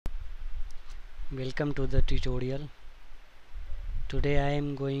Welcome to the tutorial. Today I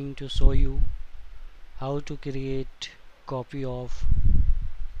am going to show you how to create copy of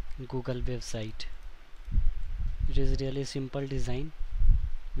Google website. It is really simple design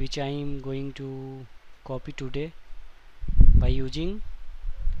which I am going to copy today by using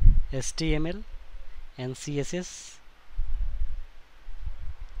HTML and CSS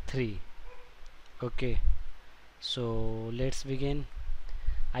 3. Okay, so let's begin.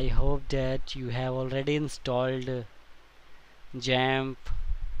 I hope that you have already installed XAMPP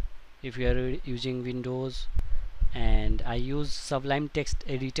if you are using Windows, and I use Sublime Text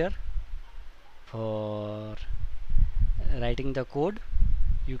Editor for writing the code.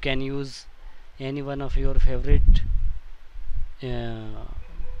 You can use any one of your favorite uh,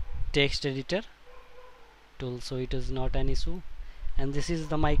 text editor tool, so it is not an issue. And this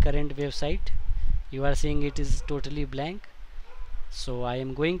is my current website. You are seeing it is totally blank, so I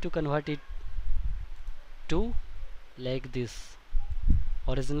am going to convert it to like this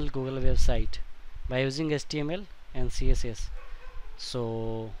original Google website by using HTML and CSS.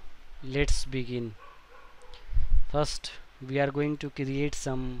 So let's begin. First we are going to create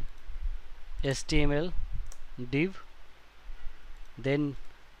some HTML div, then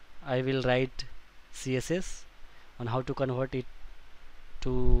I will write CSS on how to convert it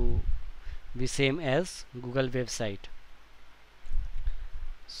to be same as Google website.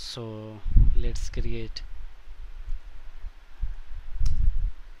 So let's create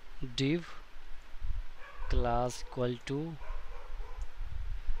div class equal to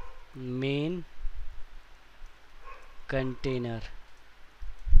main container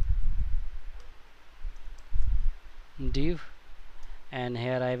div, and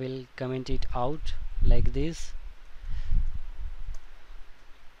here I will comment it out like this: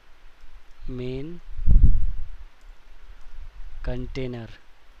 main container.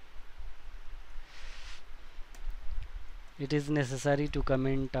 It is necessary to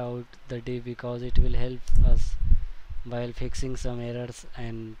comment out the div because it will help us while fixing some errors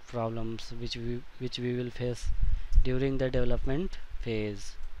and problems which we will face during the development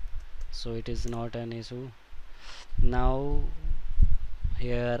phase, so it is not an issue. Now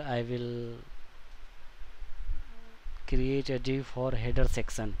here I will create a div for header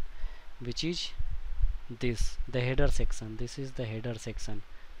section, which is the header section. This is the header section.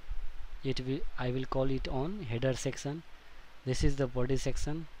 I will call it on header section. This is the body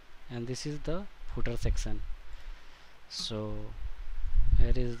section and this is the footer section. So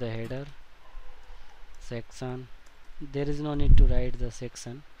here is the header section. There is no need to write the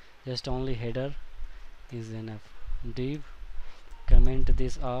section, just only header is enough. Div, comment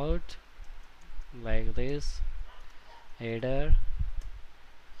this out like this: header.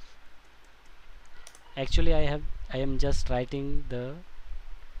 Actually I am just writing the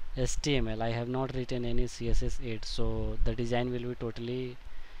HTML. I have not written any CSS yet, so the design will be totally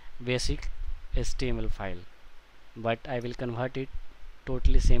basic HTML file, but I will convert it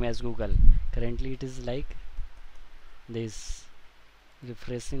totally same as Google. Currently it is like this.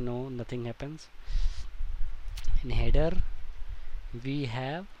 Refreshing, no, nothing happens. In header we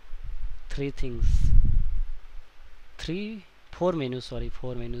have four menus: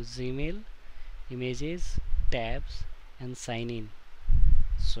 Gmail, images, tabs and sign in.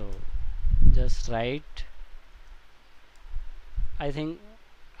 So just write, I think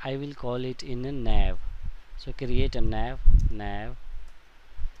I will call it in a nav. So create a nav,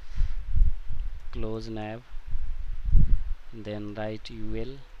 close nav, then write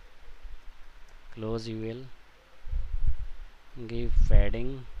ul, close ul, give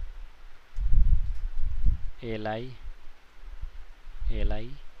padding li,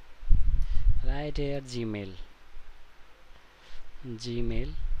 right here Gmail,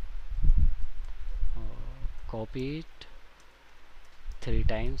 copy it 3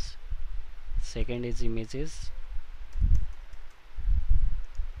 times. Second is images,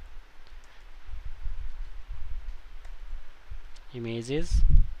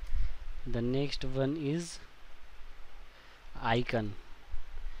 the next one is icon.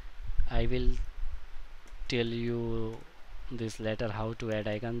 I will tell you this later how to add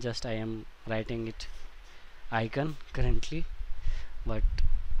icon, just I am writing it icon currently, but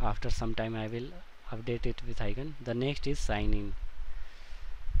after some time I will update it with icon. The next is sign in,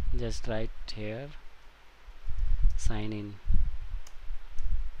 just write here sign in.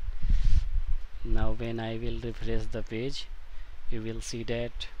 Now when I will refresh the page, you will see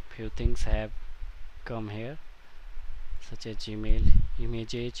that few things have come here, such as Gmail,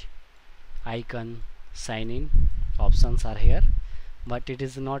 images, icon, sign in options are here, but it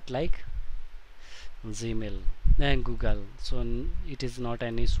is not like Gmail. then Google. So it is not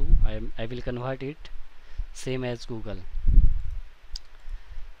an issue. I will convert it same as Google.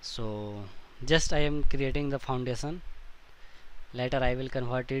 So just I am creating the foundation. Later I will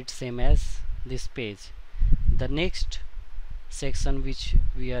convert it same as this page. The next section which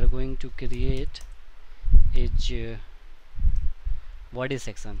we are going to create is body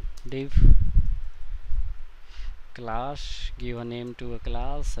section. Div class, give a name to a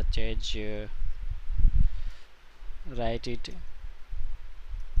class such as write it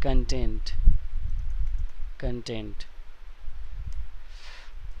content,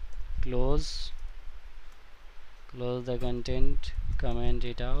 close the content, comment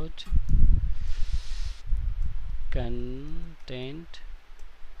it out, content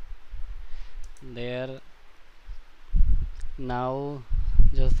there. Now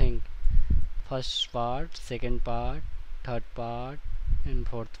just think, first part, second part, third part and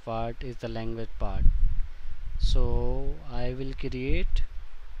fourth part is the language part. So I will create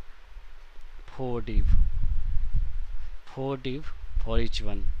 4 div for each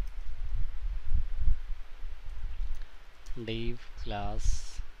one. Div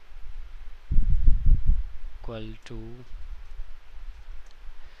class equal to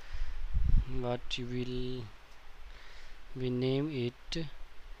what you will we name it.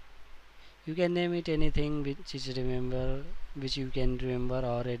 You can name it anything which you can remember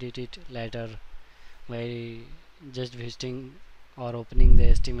or edit it later by just visiting or opening the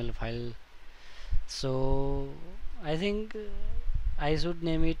HTML file. So I think I should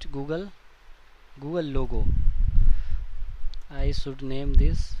name it Google logo. I should name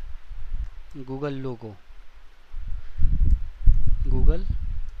this Google logo.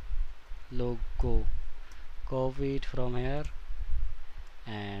 Copy it from here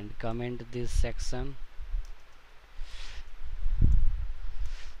and comment this section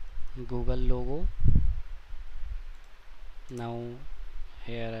Google logo. Now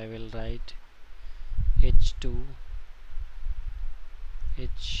here I will write h2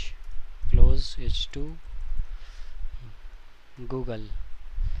 close h2 Google.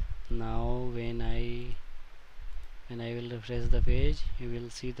 Now when I will refresh the page, you will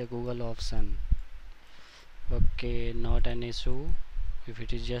see the Google option. Okay, not an issue. If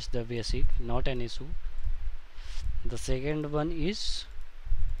it is just the basic, not an issue. The second one is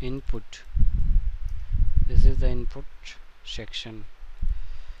input. This is the input section.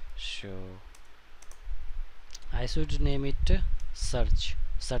 So I should name it search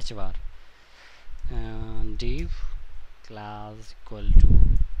bar. Div class equal to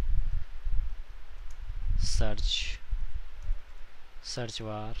search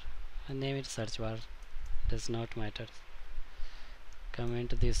bar. I name it search bar, does not matter.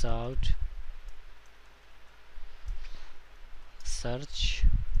 Comment this out, search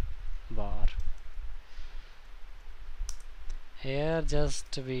bar. Here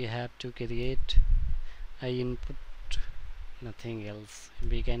just we have to create a input, nothing else.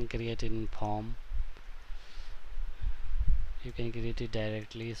 We can create it in form, you can create it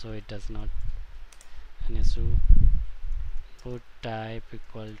directly, so it does not an issue. Input type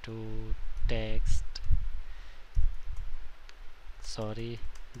equal to text. Sorry,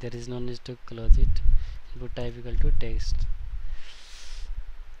 there is no need to close it. Input type equal to text.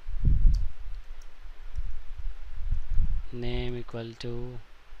 Name equal to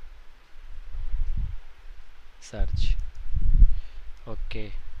search.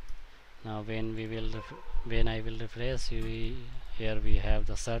 Okay, now when I will refresh, here we have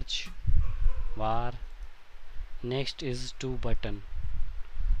the search bar. Next is 2 button.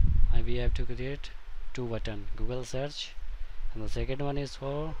 We have to create 2 button, Google search, and the second one is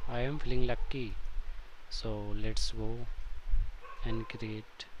for I am feeling lucky. So let's go and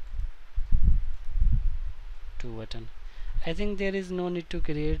create 2 button. I think there is no need to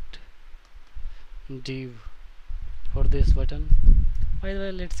create div for this button. By the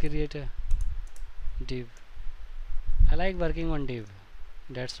way, let's create a div. I like working on div,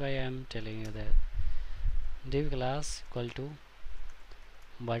 that's why I am telling you that. Div class equal to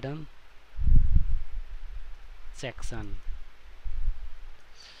button section.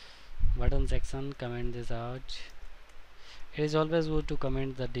 Comment this out. It is always good to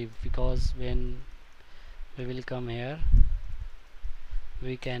comment the div, because when we will come here,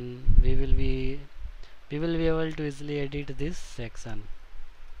 we will be able to easily edit this section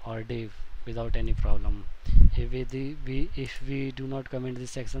or div without any problem. If we do not comment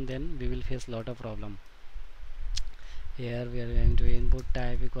this section, then we will face lot of problem. Here we are going to input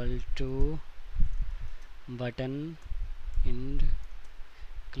type equal to button and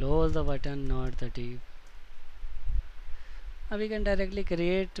close the button, not the div. Now we can directly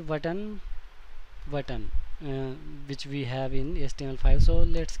create button. uh, which we have in HTML5. So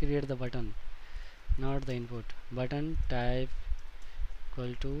let's create the button, not the input. Button type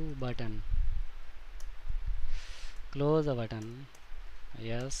equal to button, close the button,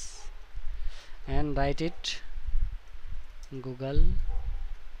 yes, and write it Google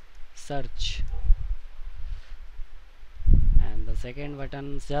search. And the second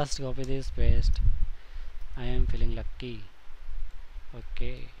button, just copy this, paste. I am feeling lucky.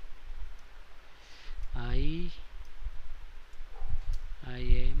 Okay, I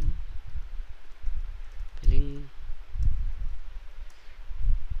am feeling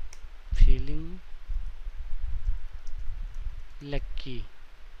lucky.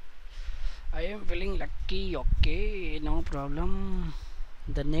 I am feeling lucky. Okay, no problem.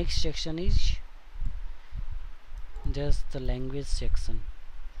 The next section is just the language section.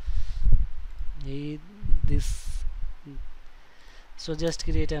 This, so just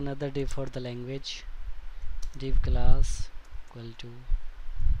create another div for the language. Div class equal to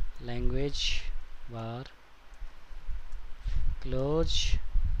language var, close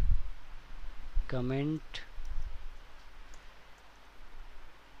comment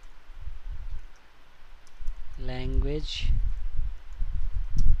language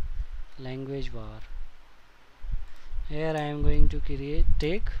var. Here I am going to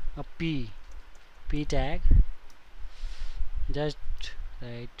take a p tag, just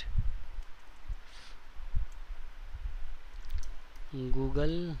write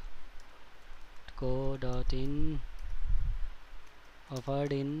google co.in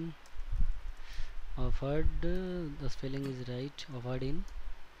offered, the spelling is right, offered in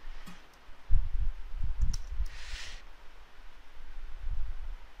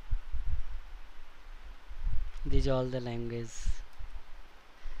these all the language,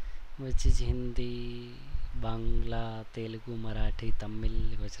 which is Hindi, Bangla, Telugu, Marathi,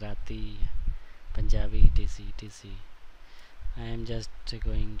 Tamil, Gujarati, Punjabi, etc. I am just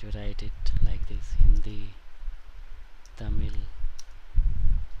going to write it like this: Hindi, Tamil,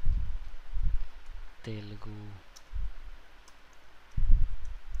 Telugu,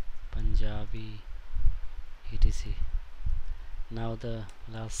 Punjabi, etc. Now the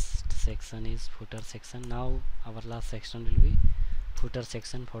last section is footer section. Now our last section will be footer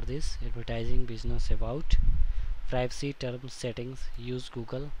section. For this, advertising, business about, privacy, terms, settings, use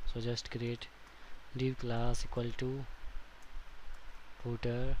Google. So just create div class equal to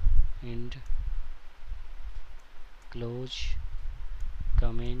footer and close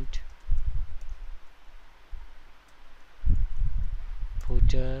comment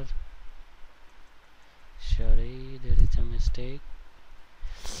footer. Sorry, there is a mistake.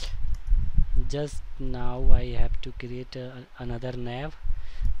 Just now I have to create another nav.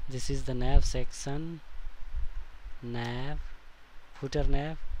 This is the nav section, nav, footer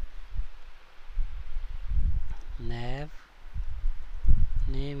nav, name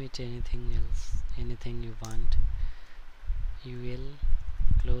it anything else, anything you want. UL,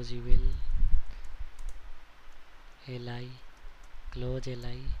 close UL, li, close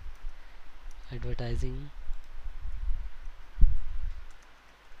li, advertising,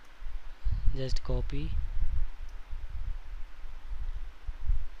 just copy,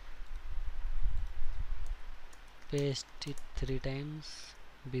 paste it 3 times,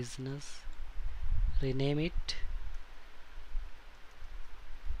 business, rename it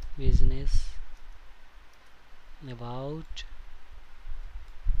business about,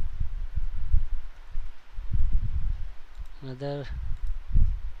 another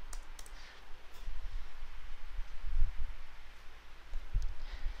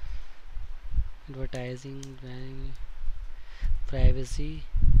advertising, privacy,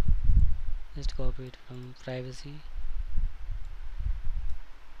 just copy it from privacy,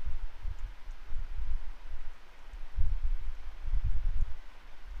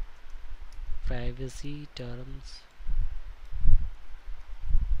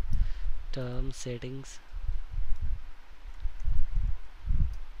 terms settings,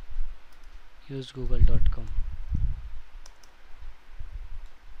 use google.com.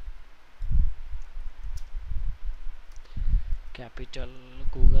 capital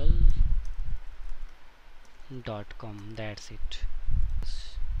google.com. That's it.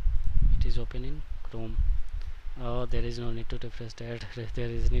 It is open in Chrome. Oh, there is no need to refresh that. There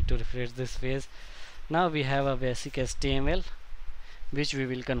is need to refresh this page. Now we have a basic HTML which we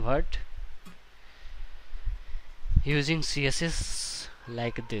will convert using CSS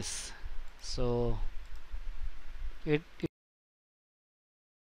like this. So it